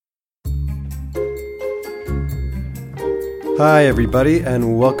Hi, everybody,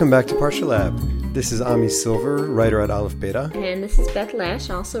 and welcome back to Parsha Lab. This is Ami Silver, writer at Aleph Beta. And this is Beth Lesh,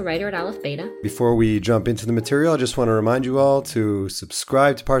 also writer at Aleph Beta. Before we jump into the material, I just want to remind you all to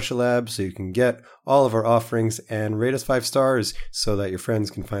subscribe to Parsha Lab so you can get all of our offerings and rate us 5 stars so that your friends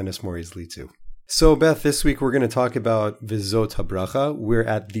can find us more easily too. So, Beth, this week we're going to talk about Vizot Habracha. We're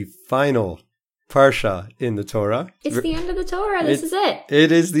at the final parsha in the Torah. It's the end of the Torah. This is it.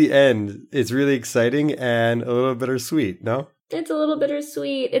 It is the end. It's really exciting and a little bittersweet, no? It's a little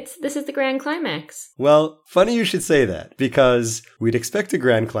bittersweet. This is the grand climax. Well, funny you should say that, because we'd expect a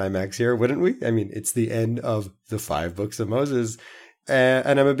grand climax here, wouldn't we? I mean, it's the end of the 5 books of Moses.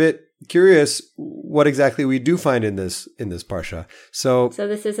 And I'm a bit curious what exactly we do find in this parsha. So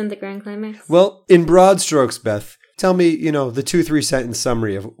this isn't the grand climax? Well, in broad strokes, Beth, tell me, the 2-3 sentence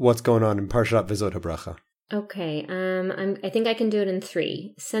summary of what's going on in Parshat Vizot Habracha. Okay, I think I can do it in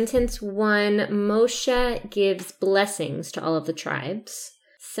 3. Sentence 1, Moshe gives blessings to all of the tribes.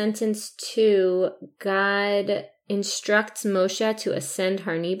 Sentence 2, God instructs Moshe to ascend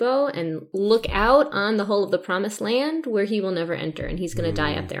Har Nebo and look out on the whole of the promised land where he will never enter, and he's going to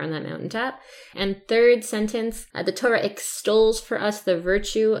die up there on that mountaintop. And 3rd sentence, the Torah extols for us the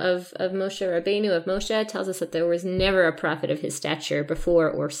virtue of Moshe Rabbeinu, of Moshe, tells us that there was never a prophet of his stature before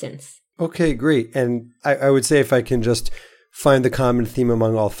or since. Okay, great. And I would say if I can just find the common theme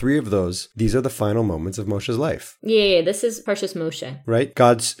among all 3 of those, these are the final moments of Moshe's life. Yeah, this is Parshas Moshe. Right?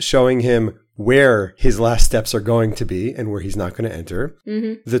 God's showing him where his last steps are going to be and where he's not going to enter.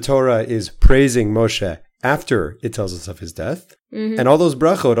 Mm-hmm. The Torah is praising Moshe after it tells us of his death. Mm-hmm. And all those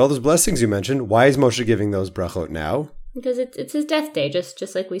brachot, all those blessings you mentioned, why is Moshe giving those brachot now? Because it's his death day,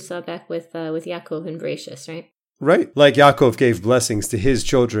 just like we saw back with Yaakov and Bereshis, right? Right. Like Yaakov gave blessings to his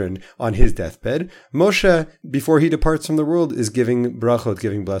children on his deathbed, Moshe, before he departs from the world, is giving brachot,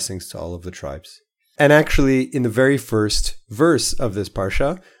 giving blessings to all of the tribes. And actually, in the very first verse of this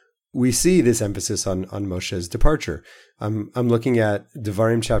parsha, we see this emphasis on Moshe's departure. I'm looking at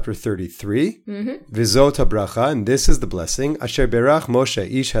Devarim chapter 33, Vizot Habracha, and this is the blessing, Asher berach Moshe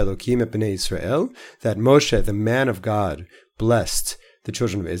ish Elokim et bnei Yisrael, that Moshe, the man of God, blessed the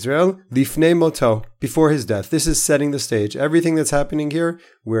children of Israel, lifnei moto, before his death. This is setting the stage. Everything that's happening here,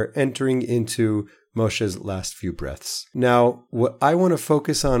 we're entering into Moshe's last few breaths. Now, what I want to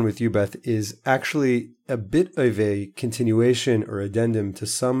focus on with you, Beth, is actually a bit of a continuation or addendum to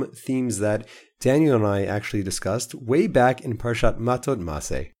some themes that Daniel and I actually discussed way back in Parshat Matot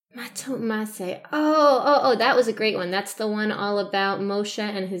Maseh. Matot Maseh. Oh, that was a great one. That's the one all about Moshe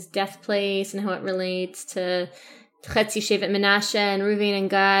and his death place and how it relates to Chetzi Shevet Menashe and Reuven and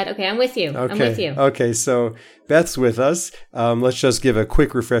Gad. Okay, I'm with you. Okay, so Beth's with us. Let's just give a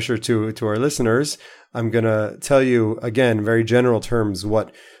quick refresher to our listeners. I'm going to tell you, again, in very general terms,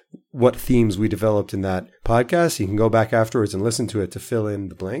 what themes we developed in that podcast. You can go back afterwards and listen to it to fill in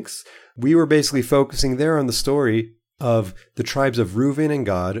the blanks. We were basically focusing there on the story of the tribes of Reuven and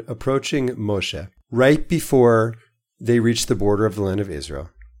Gad approaching Moshe right before they reach the border of the land of Israel.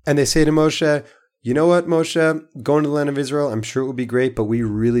 And they say to Moshe, you know what, Moshe, going to the land of Israel, I'm sure it will be great, but we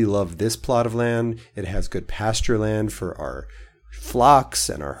really love this plot of land. It has good pasture land for our flocks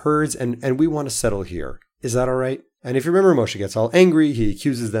and our herds, and we want to settle here. Is that all right? And if you remember, Moshe gets all angry. He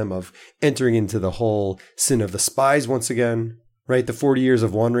accuses them of entering into the whole sin of the spies once again. Right? The 40 years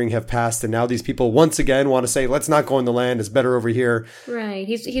of wandering have passed, and now these people once again want to say, let's not go in the land, it's better over here. Right.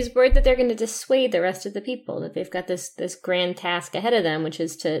 He's worried that they're going to dissuade the rest of the people, that they've got this grand task ahead of them, which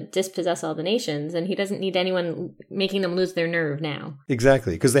is to dispossess all the nations, and he doesn't need anyone making them lose their nerve now.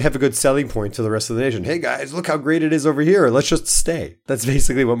 Exactly, because they have a good selling point to the rest of the nation. Hey guys, look how great it is over here, let's just stay. That's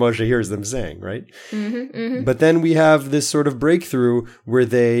basically what Moshe hears them saying, right? Mm-hmm, mm-hmm. But then we have this sort of breakthrough where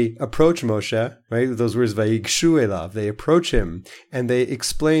they approach Moshe, right? Those words, Vayigshu elav, they approach him. And they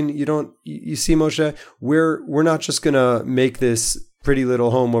explain, you see, Moshe, we're not just going to make this pretty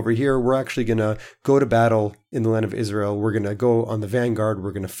little home over here. We're actually going to go to battle in the land of Israel. We're going to go on the vanguard.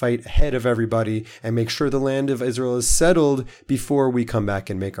 We're going to fight ahead of everybody and make sure the land of Israel is settled before we come back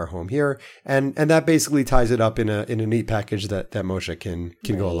and make our home here. And that basically ties it up in a neat package that Moshe can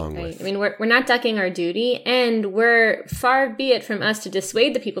go along with. I mean, we're not ducking our duty, and we're far be it from us to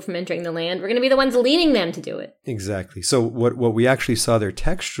dissuade the people from entering the land. We're going to be the ones leading them to do it. Exactly. So what we actually saw there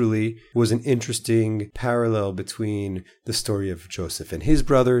textually was an interesting parallel between the story of Joseph and his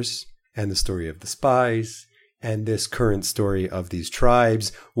brothers and the story of the spies and this current story of these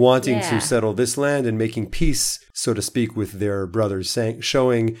tribes wanting to settle this land and making peace, so to speak, with their brothers,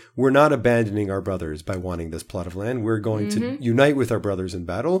 showing we're not abandoning our brothers by wanting this plot of land. We're going to unite with our brothers in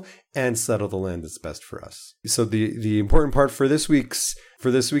battle and settle the land that's best for us. So the important part for this week's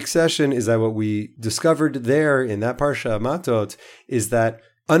session is that what we discovered there in that parsha Matot is that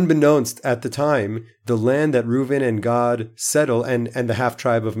unbeknownst at the time, the land that Reuven and Gad settle, and the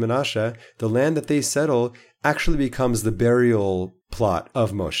half-tribe of Manasseh, the land that they settle actually becomes the burial plot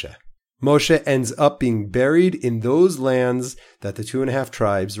of Moshe. Moshe ends up being buried in those lands that the 2.5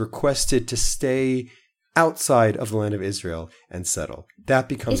 tribes requested to stay outside of the land of Israel and settle. That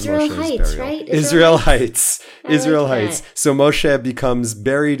becomes Moshe's burial. Right? Israel Heights. Israel Heights. So Moshe becomes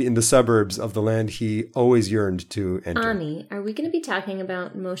buried in the suburbs of the land he always yearned to enter. Ami, are we going to be talking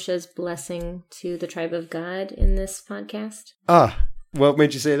about Moshe's blessing to the tribe of Gad in this podcast? What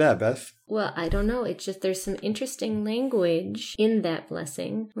made you say that, Beth? Well, I don't know. It's just there's some interesting language in that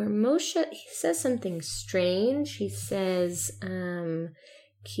blessing where Moshe, he says something strange. He says, Kisham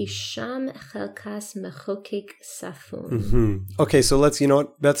chelkas mechokek safun. Okay, so let's,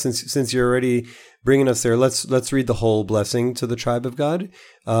 Beth, since you're already bringing us there, let's read the whole blessing to the tribe of Gad.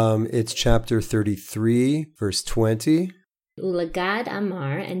 It's chapter 33, verse 20. Ulagad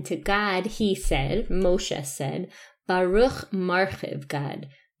Amar, and to Gad he said, Moshe said, Baruch Marchiv Gad,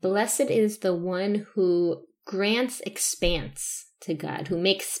 blessed is the one who grants expanse to God, who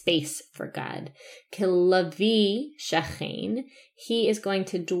makes space for God. Kilavi shachain, he is going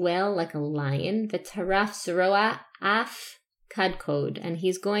to dwell like a lion. V'taraf zeroa af kadkod, and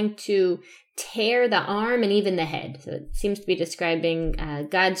he's going to tear the arm and even the head. So it seems to be describing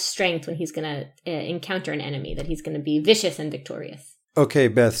God's strength when he's going to encounter an enemy, that he's going to be vicious and victorious. Okay,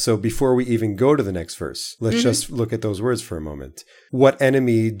 Beth, so before we even go to the next verse, let's just look at those words for a moment. What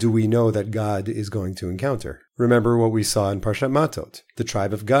enemy do we know that God is going to encounter? Remember what we saw in Parshat Matot. The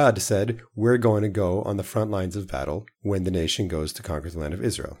tribe of Gad said, we're going to go on the front lines of battle when the nation goes to conquer the land of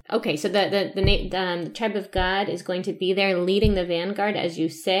Israel. Okay, so the tribe of Gad is going to be there leading the vanguard, as you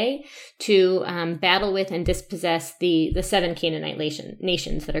say, to battle with and dispossess the 7 Canaanite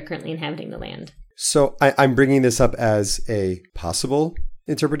nations that are currently inhabiting the land. So I'm bringing this up as a possible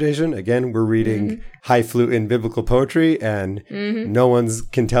interpretation. Again, we're reading highfalutin biblical poetry, and no one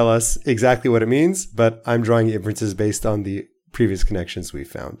can tell us exactly what it means, but I'm drawing inferences based on the previous connections we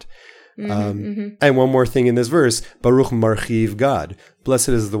found. And one more thing in this verse, Baruch Marchiv Gad. Blessed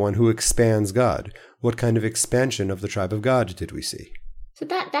is the one who expands God. What kind of expansion of the tribe of Gad did we see? So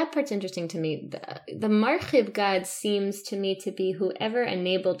that part's interesting to me. The Marchiv God seems to me to be whoever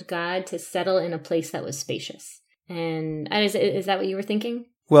enabled God to settle in a place that was spacious. And is that what you were thinking?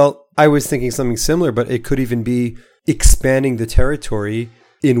 Well, I was thinking something similar, but it could even be expanding the territory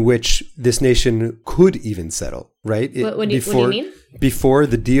in which this nation could even settle, right? What do you mean? Before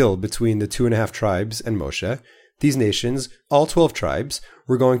the deal between the 2.5 tribes and Moshe, these nations, all 12 tribes,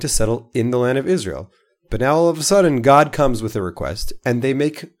 were going to settle in the land of Israel. But now all of a sudden, God comes with a request, and they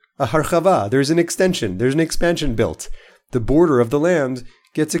make a harchava. There's an extension. There's an expansion built. The border of the land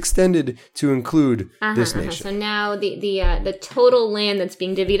gets extended to include this nation. So now the total land that's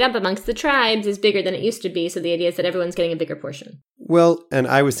being divvied up amongst the tribes is bigger than it used to be. So the idea is that everyone's getting a bigger portion. Well, and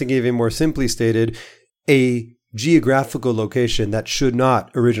I was thinking even more simply stated, a geographical location that should not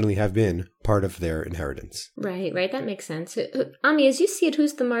originally have been part of their inheritance. Right. That makes sense. Ami, as you see it,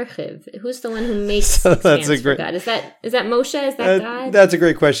 who's the marchiv? Who's the one who makes expanse for God? Is that Moshe? Is that God? That's a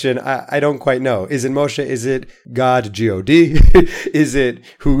great question. I don't quite know. Is it Moshe? Is it God, G-O-D? Is it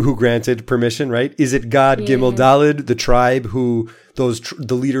who granted permission, right? Is it God, Gimel Daled, the tribe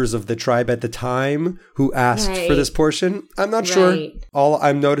the leaders of the tribe at the time who asked for this portion? I'm not sure. All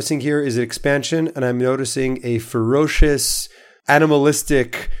I'm noticing here is an expansion, and I'm noticing a ferocious,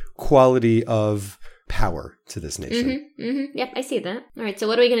 animalistic quality of power to this nation. Yep, I see that. All right, so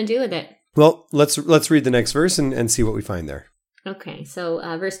what are we going to do with it? Well, let's read the next verse and see what we find there. Okay, so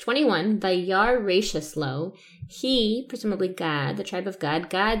verse 21, Vayar Rashus Lo, he, presumably God, the tribe of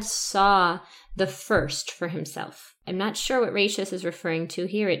God saw the first for himself. I'm not sure what Rashus is referring to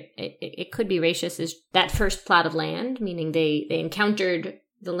here. It could be Rashus is that first plot of land, meaning they encountered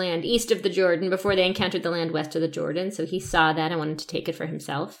the land east of the Jordan before they encountered the land west of the Jordan. So he saw that and wanted to take it for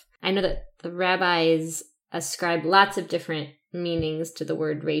himself. I know that the rabbis ascribe lots of different meanings to the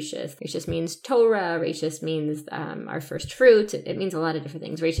word Rashus. Rashus means Torah. Rashus means our first fruit. It means a lot of different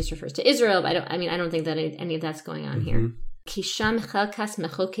things. Rashus refers to Israel, but I don't think that any of that's going on here. Kisham chelkas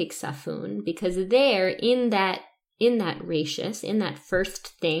mechokek safun, because there in that Rashus, in that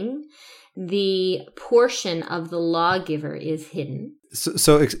first thing, the portion of the lawgiver is hidden.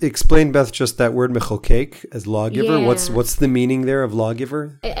 So explain, Beth, just that word mechokek as lawgiver. Yeah. What's the meaning there of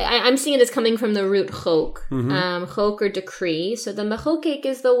lawgiver? I'm seeing it as coming from the root chok, chok or decree. So the mechokek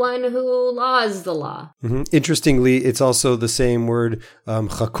is the one who laws the law. Interestingly, it's also the same word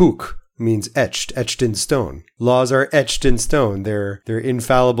chakuk, means etched in stone. Laws are etched in stone. They're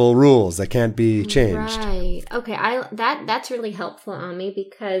infallible rules that can't be changed. Right. Okay. That's really helpful, Ami,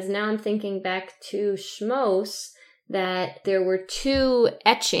 because now I'm thinking back to Shmos, that there were 2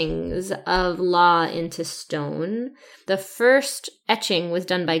 etchings of law into stone. The first etching was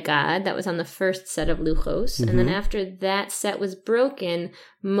done by God. That was on the first set of luchos. And then after that set was broken,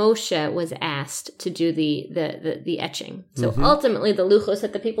 Moshe was asked to do the etching. So ultimately, the luchos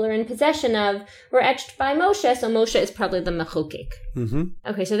that the people are in possession of were etched by Moshe. So Moshe is probably the mechokek.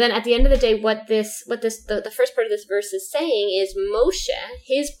 Okay, so then at the end of the day, the first part of this verse is saying is Moshe,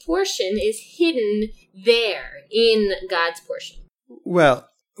 his portion is hidden there in God's portion. Well,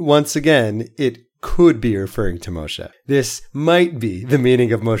 once again, it could be referring to Moshe. This might be the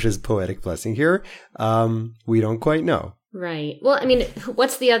meaning of Moshe's poetic blessing here. We don't quite know. Right. Well, I mean,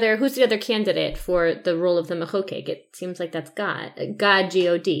 who's the other candidate for the role of the mechokek? It seems like that's God. God,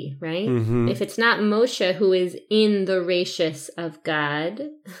 G-O-D, right? If it's not Moshe who is in the rachis of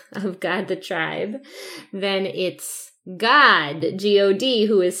God the tribe, then it's God, G-O-D,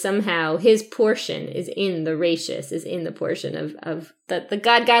 who is somehow, his portion is in the rachis, is in the portion of the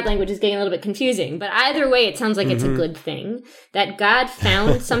God language is getting a little bit confusing. But either way, it sounds like it's a good thing that God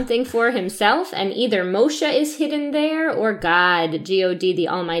found something for himself, and either Moshe is hidden there or God, G-O-D, the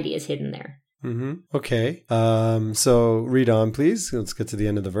Almighty, is hidden there. Okay. So read on, please. Let's get to the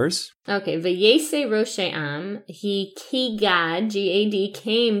end of the verse. Okay. V'yese Roshei Am, he God, G-A-D,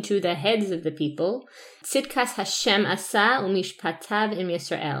 came to the heads of the people. Tzidkas Hashem asa umishpatav im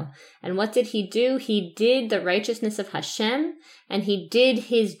Yisrael. And what did he do? He did the righteousness of Hashem, and he did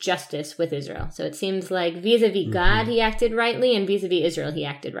his justice with Israel. So it seems like vis-a-vis God he acted rightly, and vis-a-vis Israel he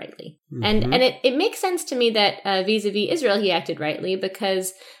acted rightly. And it makes sense to me that vis-a-vis Israel he acted rightly,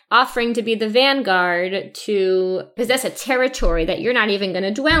 because offering to be the vanguard to possess a territory that you're not even going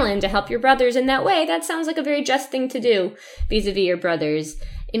to dwell in to help your brothers in that way, that sounds like a very just thing to do vis-a-vis your brothers.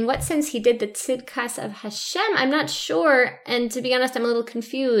 In what sense he did the tzidkas of Hashem, I'm not sure. And to be honest, I'm a little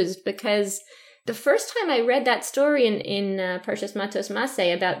confused, because the first time I read that story in Parshat Matos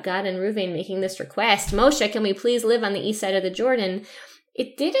Maseh about God and Reuven making this request, Moshe, can we please live on the east side of the Jordan?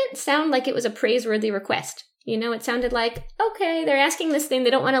 It didn't sound like it was a praiseworthy request. You know, it sounded like, okay, they're asking this thing. They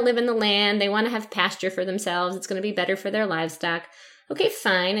don't want to live in the land. They want to have pasture for themselves. It's going to be better for their livestock. Okay,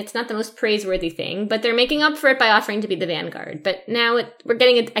 fine. It's not the most praiseworthy thing, but they're making up for it by offering to be the vanguard. But now we're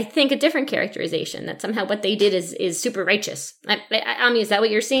getting, I think, a different characterization, that somehow what they did is super righteous. Ami, is that what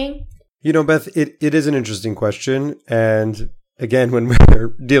you're seeing? You know, Beth, it is an interesting question. And again, when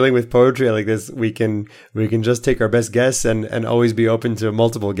we're dealing with poetry like this, we can just take our best guess and always be open to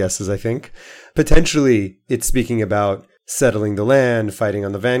multiple guesses, I think. Potentially, it's speaking about settling the land, fighting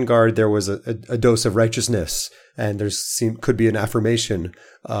on the vanguard. There was a dose of righteousness, and could be an affirmation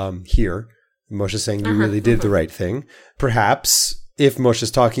here. Moshe saying you really did the right thing. Perhaps if Moshe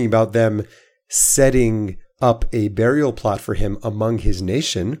is talking about them setting up a burial plot for him among his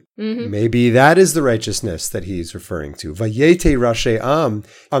nation, maybe that is the righteousness that he's referring to. Vayete Rashi Am,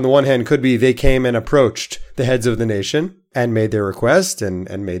 on the one hand, could be they came and approached the heads of the nation and made their request and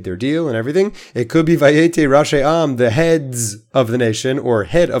made their deal and everything. It could be Vayete Rashi Am, the heads of the nation or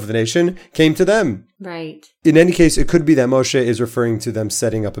head of the nation came to them. Right. In any case, it could be that Moshe is referring to them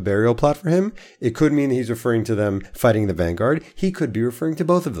setting up a burial plot for him. It could mean he's referring to them fighting the vanguard. He could be referring to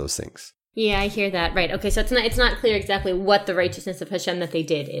both of those things. Yeah, I hear that. Right. Okay, so it's not clear exactly what the righteousness of Hashem that they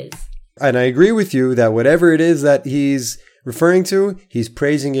did is. And I agree with you that whatever it is that he's referring to, he's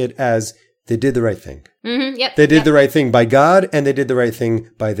praising it as they did the right thing. Yep. They did the right thing by God, and they did the right thing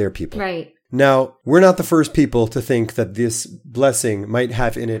by their people. Right. Now, we're not the first people to think that this blessing might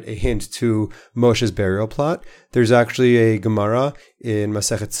have in it a hint to Moshe's burial plot. There's actually a Gemara in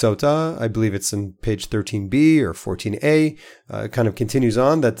Masechet Sota, I believe it's in page 13b or 14a, kind of continues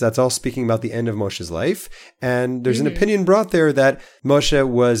on. That's all speaking about the end of Moshe's life. And there's an opinion brought there that Moshe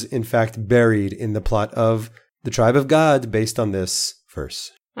was in fact buried in the plot of the tribe of Gad based on this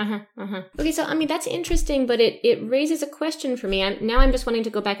verse. Okay, so I mean that's interesting, but it raises a question for me. I'm just wanting to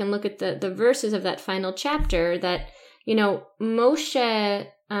go back and look at the verses of that final chapter. That, you know, Moshe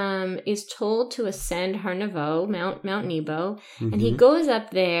is told to ascend Har Nevo, Mount Nebo, and he goes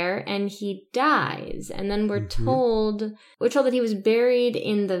up there and he dies, and then we're told that he was buried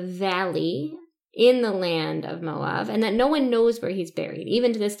in the valley in the land of Moab, and that no one knows where he's buried.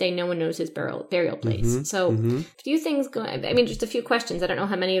 Even to this day, no one knows his burial place. A few things just a few questions. I don't know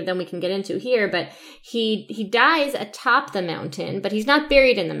how many of them we can get into here, but he dies atop the mountain, but he's not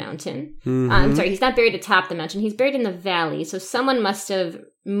buried in the mountain. He's not buried atop the mountain. He's buried in the valley. So someone must have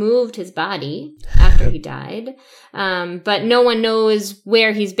moved his body after he died, but no one knows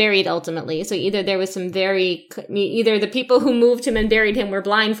where he's buried ultimately. So either the people who moved him and buried him were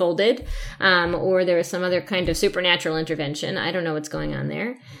blindfolded, or there was some other kind of supernatural intervention. I don't know what's going on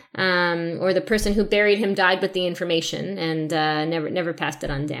there. Or the person who buried him died with the information and never passed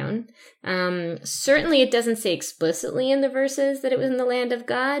it on down. Certainly it doesn't say explicitly in the verses that it was in the land of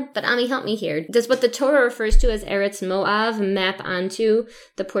God, but Ami, help me here. Does what the Torah refers to as Eretz Moav map onto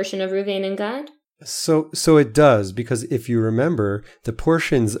the portion of Reuven and Gad? So it does, because if you remember, the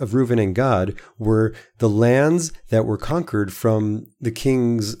portions of Reuven and Gad were the lands that were conquered from the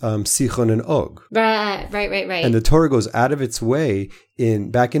kings Sichon and Og. Right. And the Torah goes out of its way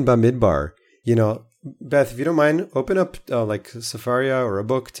back in Bamidbar. Beth, if you don't mind, open up like Sefaria or a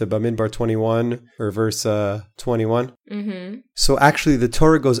book to Bamidbar 21 or verse 21. So actually the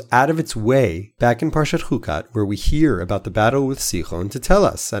Torah goes out of its way back in Parshat Chukat, where we hear about the battle with Sichon, to tell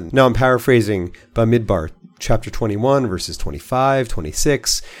us. And now I'm paraphrasing Bamidbar chapter 21, verses 25,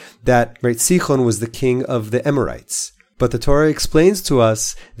 26, that Sichon was the king of the Amorites. But the Torah explains to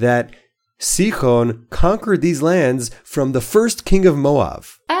us that Sichon conquered these lands from the first king of Moab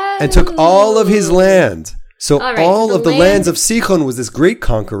and took all of his land. So all of the lands of Sichon was this great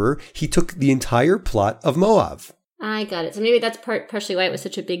conqueror. He took the entire plot of Moab. I got it. So maybe that's partially why it was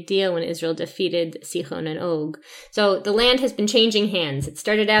such a big deal when Israel defeated Sichon and Og. So the land has been changing hands. It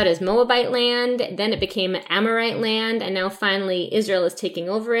started out as Moabite land, then it became Amorite land, and now finally Israel is taking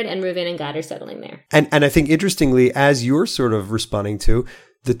over it, and Reuven and Gad are settling there. And I think interestingly, as you're sort of responding to,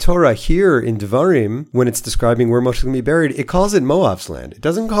 the Torah here in Devarim, when it's describing where Moshe is going to be buried, it calls it Moab's land. It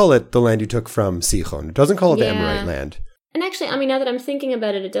doesn't call it the land you took from Sichon. It doesn't call it the Amorite land. And actually, now that I'm thinking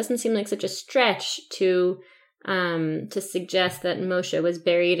about it, it doesn't seem like such a stretch to suggest that Moshe was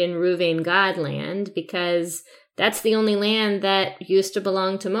buried in Reuven Gad land, because that's the only land that used to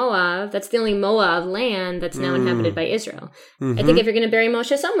belong to Moab. That's the only Moab land that's now inhabited by Israel. I think if you're going to bury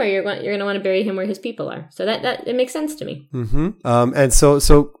Moshe somewhere, you're going to want to bury him where his people are. So that it makes sense to me. And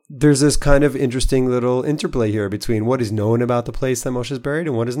so there's this kind of interesting little interplay here between what is known about the place that Moshe is buried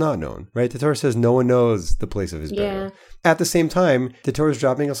and what is not known, right? The Torah says no one knows the place of his burial. At the same time, the Torah is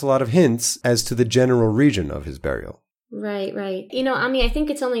dropping us a lot of hints as to the general region of his burial. Right. Ami, I think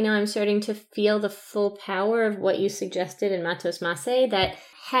it's only now I'm starting to feel the full power of what you suggested in Matos Maseh, that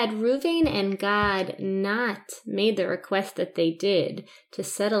had Reuven and Gad not made the request that they did to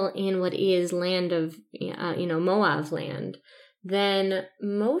settle in what is land of, Moab land, then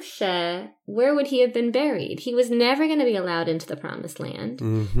Moshe, where would he have been buried? He was never going to be allowed into the promised land.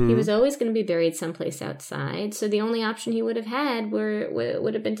 He was always going to be buried someplace outside. So the only option he would have had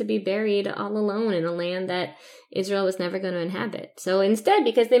would have been to be buried all alone in a land that Israel was never going to inhabit. So instead,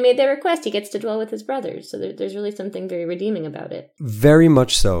 because they made their request, he gets to dwell with his brothers. So there's really something very redeeming about it. Very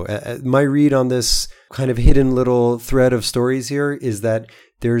much so. My read on this kind of hidden little thread of stories here is that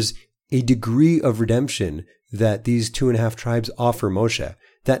there's a degree of redemption that these 2.5 tribes offer Moshe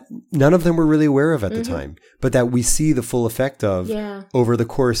that none of them were really aware of at the time, but that we see the full effect of over the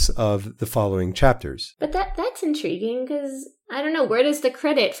course of the following chapters. But that's intriguing, because I don't know, where does the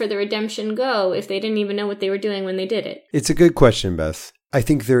credit for the redemption go if they didn't even know what they were doing when they did it? It's a good question, Beth. I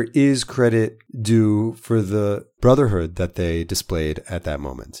think there is credit due for the brotherhood that they displayed at that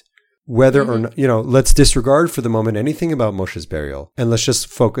moment. Whether or not, let's disregard for the moment anything about Moshe's burial, and let's just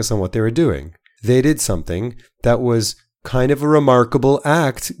focus on what they were doing. They did something that was kind of a remarkable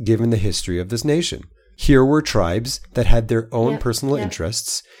act given the history of this nation. Here were tribes that had their own personal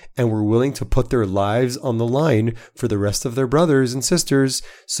interests and were willing to put their lives on the line for the rest of their brothers and sisters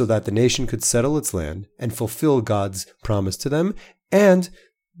so that the nation could settle its land and fulfill God's promise to them, and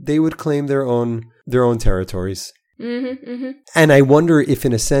they would claim their own territories. And I wonder if,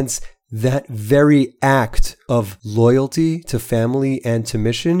 in a sense, that very act of loyalty to family and to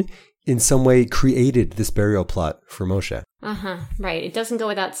mission in some way created this burial plot for Moshe. Right. It doesn't go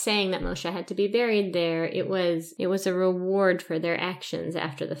without saying that Moshe had to be buried there. It was a reward for their actions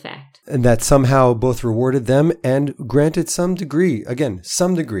after the fact. And that somehow both rewarded them and granted some degree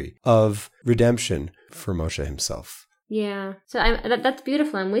of redemption for Moshe himself. Yeah. So that's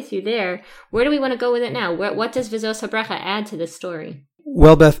beautiful. I'm with you there. Where do we want to go with it now? What does Vizos Habracha add to this story?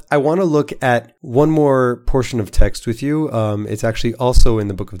 Well, Beth, I want to look at one more portion of text with you. It's actually also in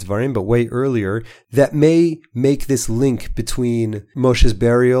the book of Devarim, but way earlier, that may make this link between Moshe's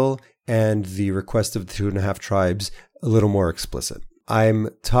burial and the request of the 2.5 tribes a little more explicit. I'm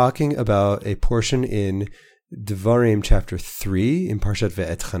talking about a portion in Devarim chapter 3 in Parshat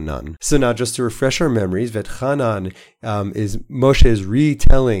Ve'etchanan. So now just to refresh our memories, Ve'etchanan is Moshe is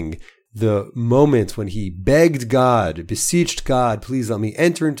retelling the moment when he begged God, beseeched God, please let me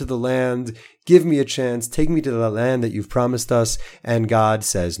enter into the land, give me a chance, take me to the land that you've promised us, and God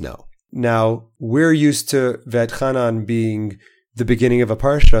says no. Now, we're used to Ve'etchanan being the beginning of a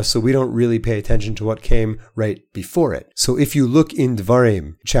parsha, so we don't really pay attention to what came right before it. So if you look in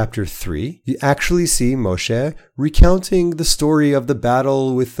Devarim chapter 3, you actually see Moshe recounting the story of the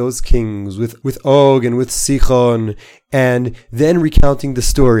battle with those kings, with Og and with Sichon, and then recounting the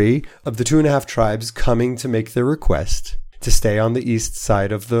story of the 2.5 tribes coming to make their request to stay on the east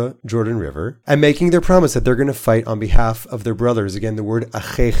side of the Jordan River, and making their promise that they're going to fight on behalf of their brothers. Again, the word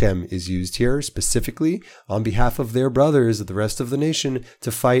achechem is used here specifically on behalf of their brothers, of the rest of the nation,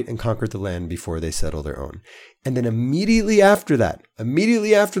 to fight and conquer the land before they settle their own. And then immediately after that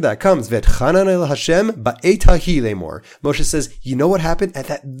comes Ve'etchanan el Hashem ba'et hahi lemor. Moshe says, you know what happened at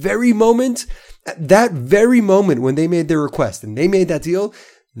that very moment? At that very moment when they made their request and they made that deal,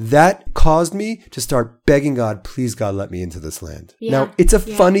 that caused me to start begging God, please God, let me into this land. Yeah, now, it's a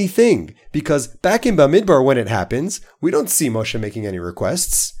funny thing, because back in Bamidbar when it happens, we don't see Moshe making any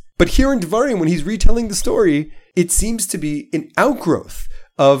requests. But here in Devarim, when he's retelling the story, it seems to be an outgrowth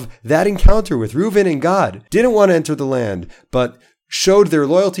of that encounter with Reuven and God. Didn't want to enter the land, but showed their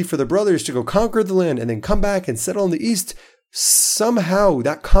loyalty for their brothers to go conquer the land and then come back and settle in the east. Somehow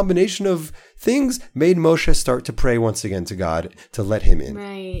that combination of things made Moshe start to pray once again to God to let him in.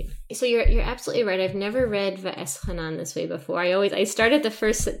 Right. So you're absolutely right. I've never read Ve'eschanan this way before. I start at the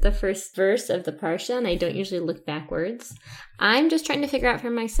first verse of the parsha, and I don't usually look backwards. I'm just trying to figure out for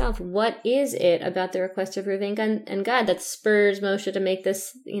myself, what is it about the request of Reuven and God that spurs Moshe to make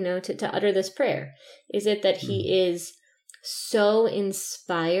this, to utter this prayer? Is it that he is so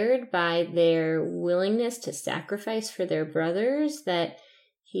inspired by their willingness to sacrifice for their brothers that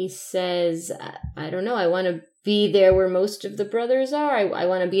he says, I don't know, I want to be there where most of the brothers are. I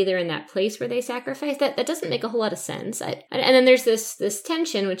want to be there in that place where they sacrifice. That doesn't make a whole lot of sense. And then there's this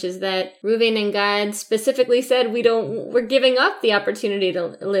tension, which is that Reuven and God specifically said, we're giving up the opportunity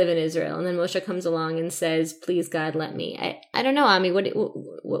to live in Israel. And then Moshe comes along and says, please God, let me. I don't know, Ami, what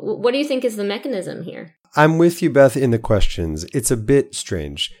do you think is the mechanism here? I'm with you, Beth, in the questions. It's a bit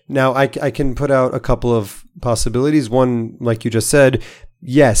strange. Now, I can put out a couple of possibilities. One, like you just said,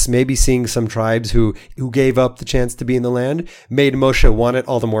 yes, maybe seeing some tribes who gave up the chance to be in the land made Moshe want it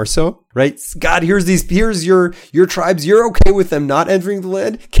all the more so, right? God, here's your tribes. You're okay with them not entering the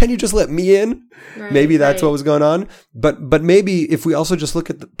land. Can you just let me in? Right, maybe that's what was going on. But maybe if we also just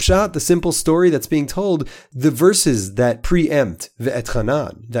look at the Pshat, the simple story that's being told, the verses that preempt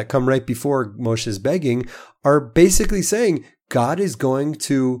Ve'etchanan, that come right before Moshe's begging, are basically saying God is going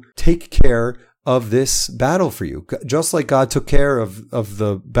to take care of this battle for you. Just like God took care of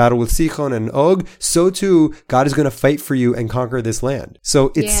the battle with Sichon and Og, so too God is going to fight for you and conquer this land.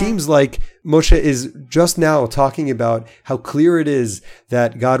 So it seems like Moshe is just now talking about how clear it is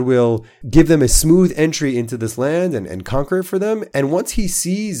that God will give them a smooth entry into this land and conquer it for them. And once he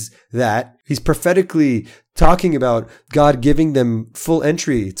sees that, he's prophetically talking about God giving them full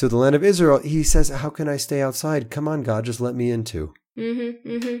entry to the land of Israel. He says, how can I stay outside? Come on, God, just let me in too. Mm-hmm,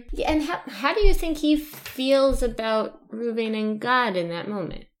 mm-hmm. Yeah, and how do you think he feels about Reuven and God in that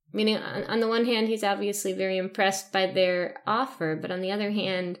moment? Meaning, on the one hand, he's obviously very impressed by their offer, but on the other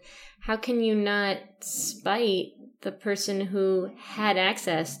hand, how can you not spite the person who had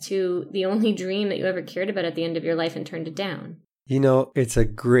access to the only dream that you ever cared about at the end of your life and turned it down? It's a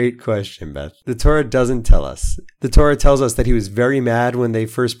great question, Beth. The Torah doesn't tell us. The Torah tells us that he was very mad when they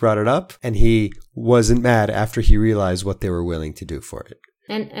first brought it up, and he wasn't mad after he realized what they were willing to do for it.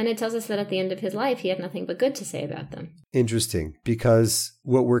 And it tells us that at the end of his life, he had nothing but good to say about them. Interesting, because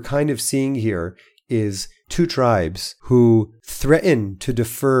what we're kind of seeing here is two tribes who threaten to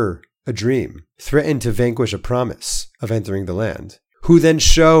defer a dream, threaten to vanquish a promise of entering the land, who then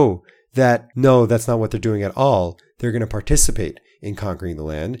show that, no, that's not what they're doing at all. They're going to participate in conquering the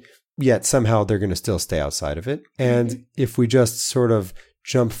land, yet somehow they're going to still stay outside of it. And if we just sort of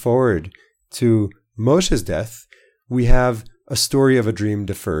jump forward to Moshe's death, we have a story of a dream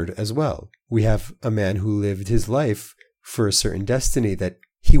deferred as well. We have a man who lived his life for a certain destiny that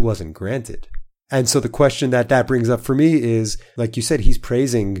he wasn't granted. And so the question that brings up for me is, like you said, he's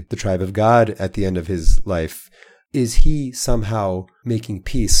praising the tribe of God at the end of his life. Is he somehow making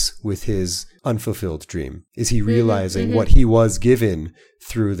peace with his unfulfilled dream? Is he realizing what he was given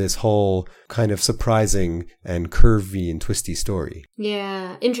through this whole kind of surprising and curvy and twisty story?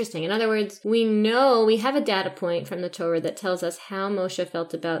 Yeah, interesting. In other words, we know we have a data point from the Torah that tells us how Moshe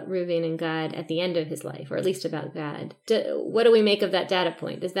felt about Reuven and Gad at the end of his life, or at least about Gad. What do we make of that data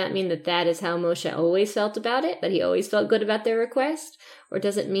point? Does that mean that that is how Moshe always felt about it? That he always felt good about their request? Or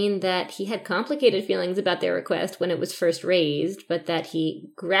does it mean that he had complicated feelings about their request when it was first raised, but that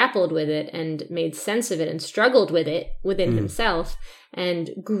he grappled with it and made sense of it and struggled with it within himself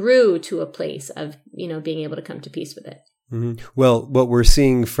and grew to a place of, being able to come to peace with it? Mm-hmm. Well, what we're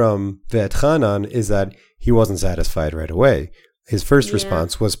seeing from Ve'etchanan is that he wasn't satisfied right away. His first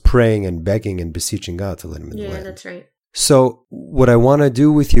response was praying and begging and beseeching God to let him in the land. Yeah, that's right. So what I want to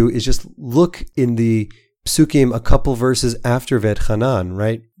do with you is just look in the Psukim, a couple verses after Ve'etchanan,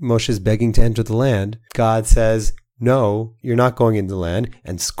 right? Moshe's begging to enter the land. God says, no, you're not going into the land,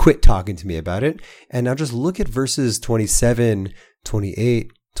 and quit talking to me about it. And now just look at verses 27,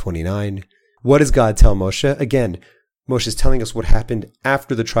 28, 29. What does God tell Moshe? Again, Moshe's telling us what happened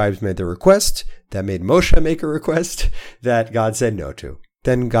after the tribes made their request, that made Moshe make a request that God said no to.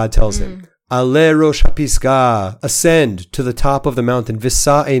 Then God tells him, Ale rosh hapisga, ascend to the top of the mountain.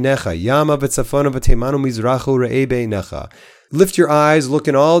 Visa einecha, yama v'tzafona v'teimanu mizrachu re'ei be'einecha. Lift your eyes, look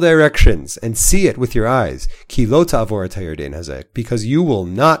in all directions, and see it with your eyes. Ki lo ta'avor et hayarden hazeh, because you will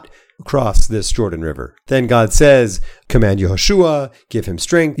not cross this Jordan River. Then God says, command Yehoshua, give him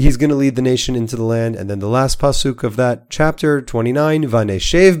strength. He's going to lead the nation into the land. And then the last pasuk of that chapter, 29,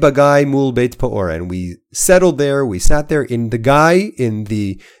 Vaneshev bagai mul beit peor. And we settled there, we sat there in the Gai, in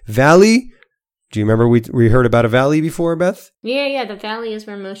the valley. Do you remember we heard about a valley before, Beth? Yeah. The valley is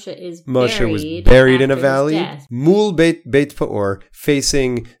where Moshe is buried. Moshe was buried in a valley. Mul Beit Peor,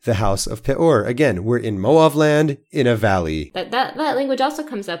 facing the house of Peor. Again, we're in Moab land, in a valley. That language also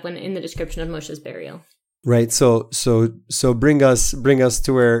comes up when in the description of Moshe's burial. Right. So bring us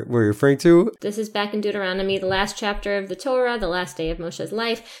to where we're referring to. This is back in Deuteronomy, the last chapter of the Torah, the last day of Moshe's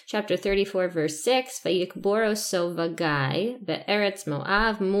life, chapter 34, verse 6. Vayikboro sovagai be'eretz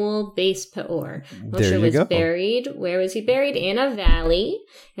Moav mul beis peor. Moshe was buried. Where was he buried? In a valley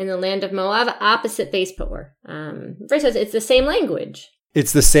in the land of Moab, opposite beis peor. First, it's the same language.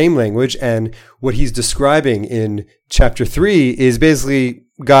 It's the same language, and what he's describing in chapter 3 is basically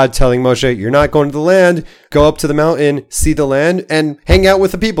God telling Moshe, you're not going to the land, go up to the mountain, see the land, and hang out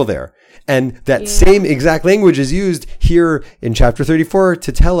with the people there. And that same exact language is used here in chapter 34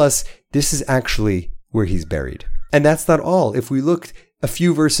 to tell us this is actually where he's buried. And that's not all. If we looked a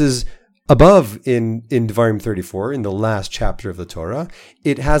few verses above in Devarim 34, in the last chapter of the Torah,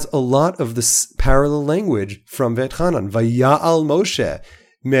 it has a lot of this parallel language from Ve'etchanan. Vaya'al Moshe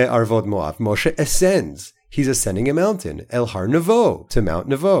me'arvot Moav. Moshe ascends. He's ascending a mountain, El Har Nevo, to Mount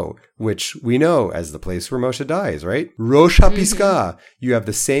Nevo, which we know as the place where Moshe dies, right? Rosh HaPisgah. You have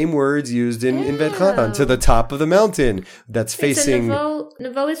the same words used in Ve'etchanan, to the top of the mountain that's facing... So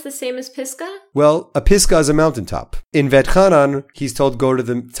Nevo is the same as Pisgah? Well, a Pisgah is a mountaintop. In Ve'etchanan, he's told go to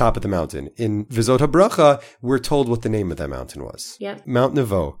the top of the mountain. In Vizot HaBracha, we're told what the name of that mountain was. Yep. Mount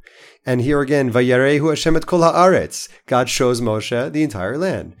Nevo. And here again, Vayarehu Hashem et kol haaretz. God shows Moshe the entire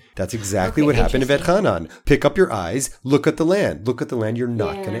land. That's exactly what happened in Ve'etchanan. Pick up your eyes, look at the land. Look at the land you're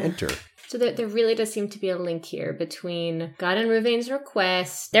not going to enter. So there really does seem to be a link here between God and Reuven's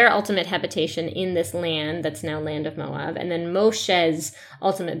request, their ultimate habitation in this land that's now land of Moab, and then Moshe's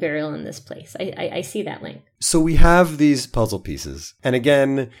ultimate burial in this place. I see that link. So we have these puzzle pieces. And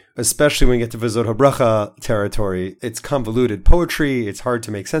again, especially when we get to Vizot HaBracha territory, it's convoluted poetry. It's hard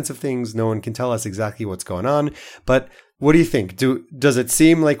to make sense of things. No one can tell us exactly what's going on. But what do you think? Does it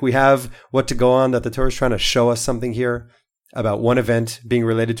seem like we have what to go on, that the Torah is trying to show us something here about one event being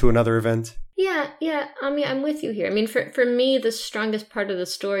related to another event? Yeah. I mean, I'm with you here. I mean, for me, the strongest part of the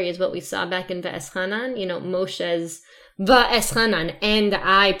story is what we saw back in Ve'eschanan, Moshe's Ve'eschanan, and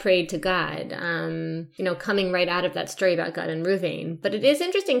I prayed to God, coming right out of that story about God and Reuven. But it is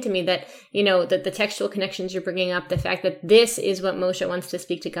interesting to me that, that the textual connections you're bringing up, the fact that this is what Moshe wants to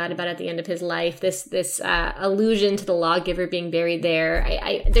speak to God about at the end of his life, this allusion to the lawgiver being buried there.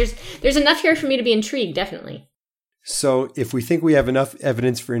 There's enough here for me to be intrigued, definitely. So if we think we have enough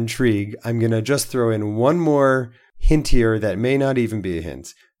evidence for intrigue, I'm going to just throw in one more hint here that may not even be a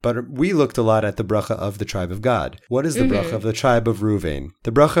hint. But we looked a lot at the bracha of the tribe of Gad. What is the bracha of the tribe of Reuven?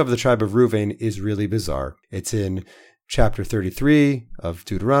 The bracha of the tribe of Reuven is really bizarre. It's in chapter 33 of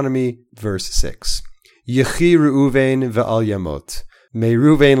Deuteronomy, verse 6. Yechi Reuven ve'al yamot. May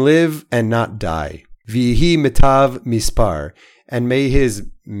Reuven live and not die. V'yihi mitav mispar. And may his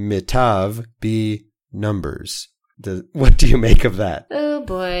mitav be numbers. What do you make of that? Oh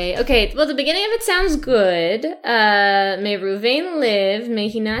boy. Okay, well, the beginning of it sounds good. May Ruvain live, may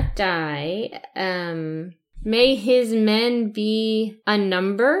he not die. May his men be a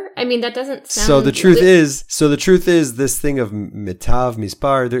number? I mean, that doesn't sound... So the truth is this thing of mitav,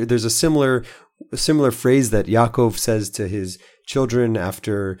 mispar, there's a similar phrase that Yaakov says to his children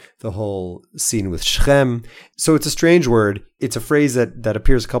after the whole scene with Shechem. So it's a strange word. It's a phrase that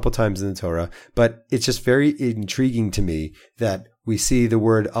appears a couple times in the Torah, but it's just very intriguing to me that we see the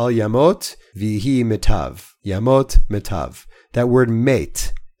word al yamot vihi mitav. Yamot, mitav. That word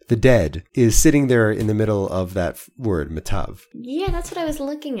mate, the dead, is sitting there in the middle of that word, mitav. Yeah, that's what I was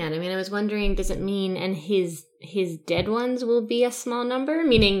looking at. I mean, I was wondering, does it mean, and his dead ones will be a small number?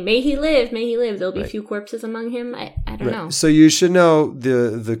 Meaning, may he live, there'll be few corpses among him? I don't know. So you should know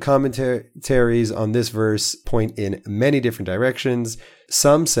the commentaries on this verse point in many different directions.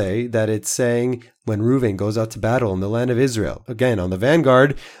 Some say that it's saying when Reuven goes out to battle in the land of Israel, again, on the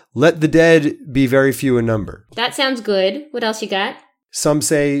vanguard, let the dead be very few in number. That sounds good. What else you got? Some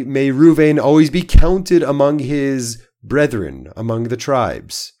say, may Reuven always be counted among his brethren, among the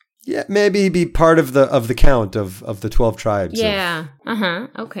tribes. Yeah, maybe be part of the count of the 12 tribes. Yeah.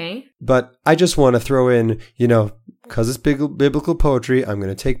 Okay. But I just want to throw in, because it's biblical poetry, I'm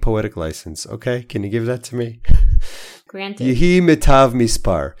going to take poetic license. Okay? Can you give that to me? Granted. Yehi mitav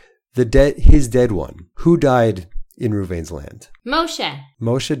mispar, his dead one. Who died in Reuven's land? Moshe.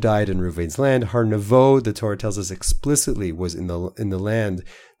 Moshe died in Reuven's land. Har Nevo, the Torah tells us explicitly, was in the land,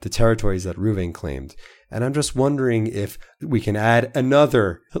 the territories that Reuven claimed. And I'm just wondering if we can add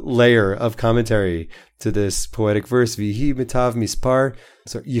another layer of commentary to this poetic verse. Vihi mitav mispar.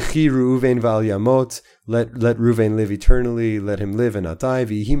 So Yechi Reuven v'al yamot. Let Reuven live eternally. Let him live and not die.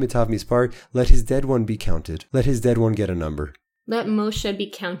 Vihi mitav mispar. Let his dead one be counted. Let his dead one get a number. Let Moshe be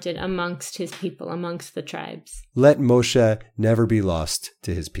counted amongst his people, amongst the tribes. Let Moshe never be lost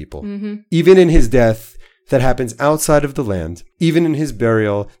to his people. Mm-hmm. Even in his death that happens outside of the land, even in his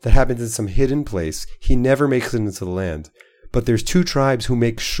burial that happens in some hidden place, he never makes it into the land. But there's 2 tribes who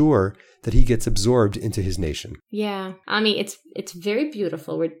make sure that he gets absorbed into his nation. Yeah. I mean, it's very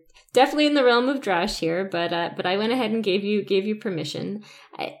beautiful. We're definitely in the realm of drash here, but I went ahead and gave you permission.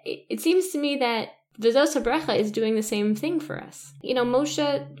 It seems to me that the Habracha is doing the same thing for us.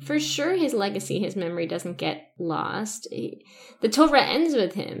 Moshe, for sure his legacy, his memory doesn't get lost. The Torah ends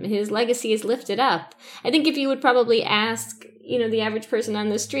with him. His legacy is lifted up. I think if you would probably ask, the average person on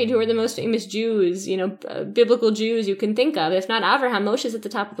the street, who are the most famous Jews, biblical Jews you can think of, if not Avraham, Moshe's at the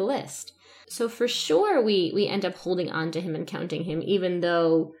top of the list. So for sure we end up holding on to him and counting him, even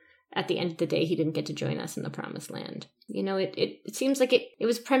though at the end of the day, he didn't get to join us in the promised land. It seems like it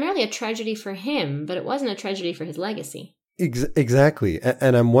was primarily a tragedy for him, but it wasn't a tragedy for his legacy. Exactly.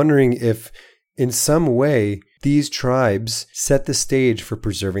 And I'm wondering if in some way these tribes set the stage for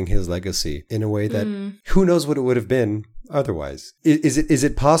preserving his legacy in a way that who knows what it would have been otherwise. Is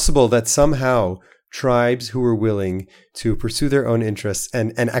it possible that somehow tribes who were willing to pursue their own interests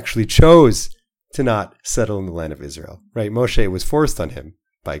and actually chose to not settle in the land of Israel, right? Moshe was forced on him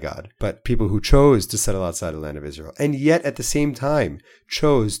by God, but people who chose to settle outside the land of Israel, and yet at the same time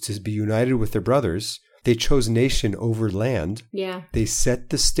chose to be united with their brothers, they chose nation over land. Yeah. They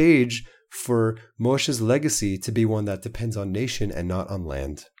set the stage for Moshe's legacy to be one that depends on nation and not on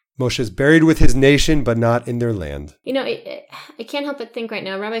land. Moshe's buried with his nation, but not in their land. I can't help but think right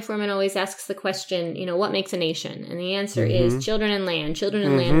now, Rabbi Foreman always asks the question, what makes a nation? And the answer is children and land. Children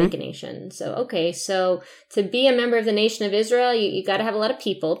and land make a nation. So to be a member of the nation of Israel, you got to have a lot of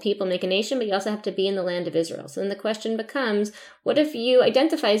people. People make a nation, but you also have to be in the land of Israel. So then the question becomes, what if you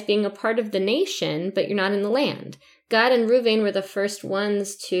identify as being a part of the nation, but you're not in the land? Gad and Reuven were the first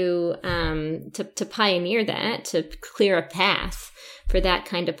ones to pioneer that, to clear a path for that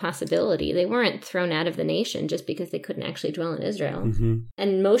kind of possibility. They weren't thrown out of the nation just because they couldn't actually dwell in Israel.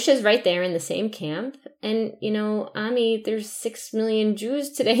 And Moshe's right there in the same camp. And, Ami, there's 6 million Jews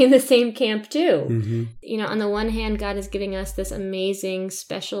today in the same camp too. On the one hand, God is giving us this amazing,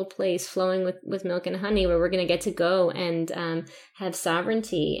 special place flowing with milk and honey where we're going to get to go and have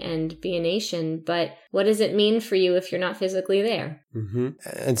sovereignty and be a nation. But what does it mean for you if you're not physically there?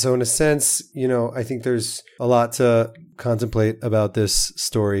 And so in a sense, I think there's a lot to contemplate about this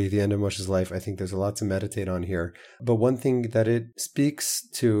story, the end of Moshe's life. I think there's a lot to meditate on here. But one thing that it speaks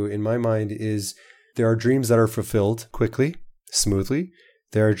to in my mind is there are dreams that are fulfilled quickly, smoothly.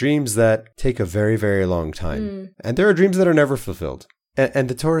 There are dreams that take a very, very long time. And there are dreams that are never fulfilled. And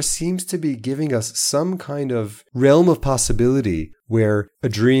the Torah seems to be giving us some kind of realm of possibility where a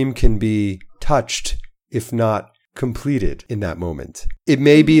dream can be touched, if not completed in that moment. It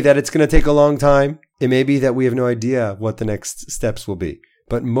may be that it's going to take a long time. It may be that we have no idea what the next steps will be.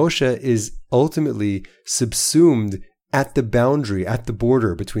 But Moshe is ultimately subsumed at the boundary, at the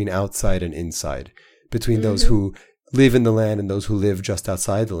border between outside and inside, between those who live in the land and those who live just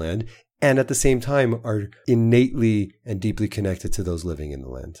outside the land, and at the same time are innately and deeply connected to those living in the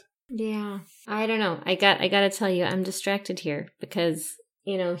land. Yeah. I don't know. I got to tell you, I'm distracted here because,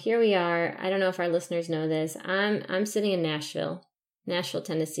 here we are. I don't know if our listeners know this. I'm sitting in Nashville,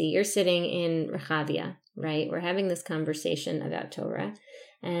 Tennessee. You're sitting in Rehavia, right? We're having this conversation about Torah,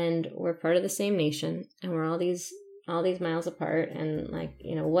 and we're part of the same nation, and we're all these miles apart, and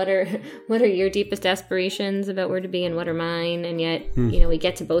what are your deepest aspirations about where to be and what are mine? And yet, we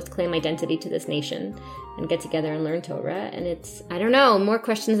get to both claim identity to this nation and get together and learn Torah. And it's, I don't know, more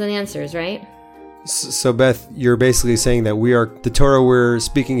questions than answers, right? So Beth, you're basically saying that the Torah we're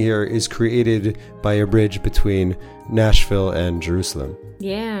speaking here is created by a bridge between Nashville and Jerusalem.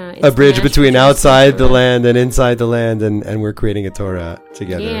 Yeah. A bridge between outside the land and inside the land, and we're creating a Torah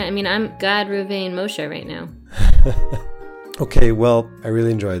together. Yeah, I'm God, Ruvain, Moshe right now. Okay, well, I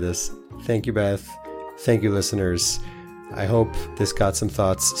really enjoyed this. Thank you, Beth. Thank you, listeners. I hope this got some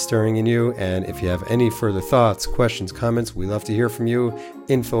thoughts stirring in you, and if you have any further thoughts, questions, comments, we love to hear from you.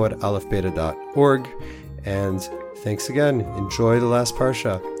 info@alepbeta.org. And thanks again. Enjoy the last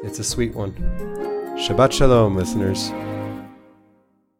parsha. It's a sweet one. Shabbat Shalom, listeners.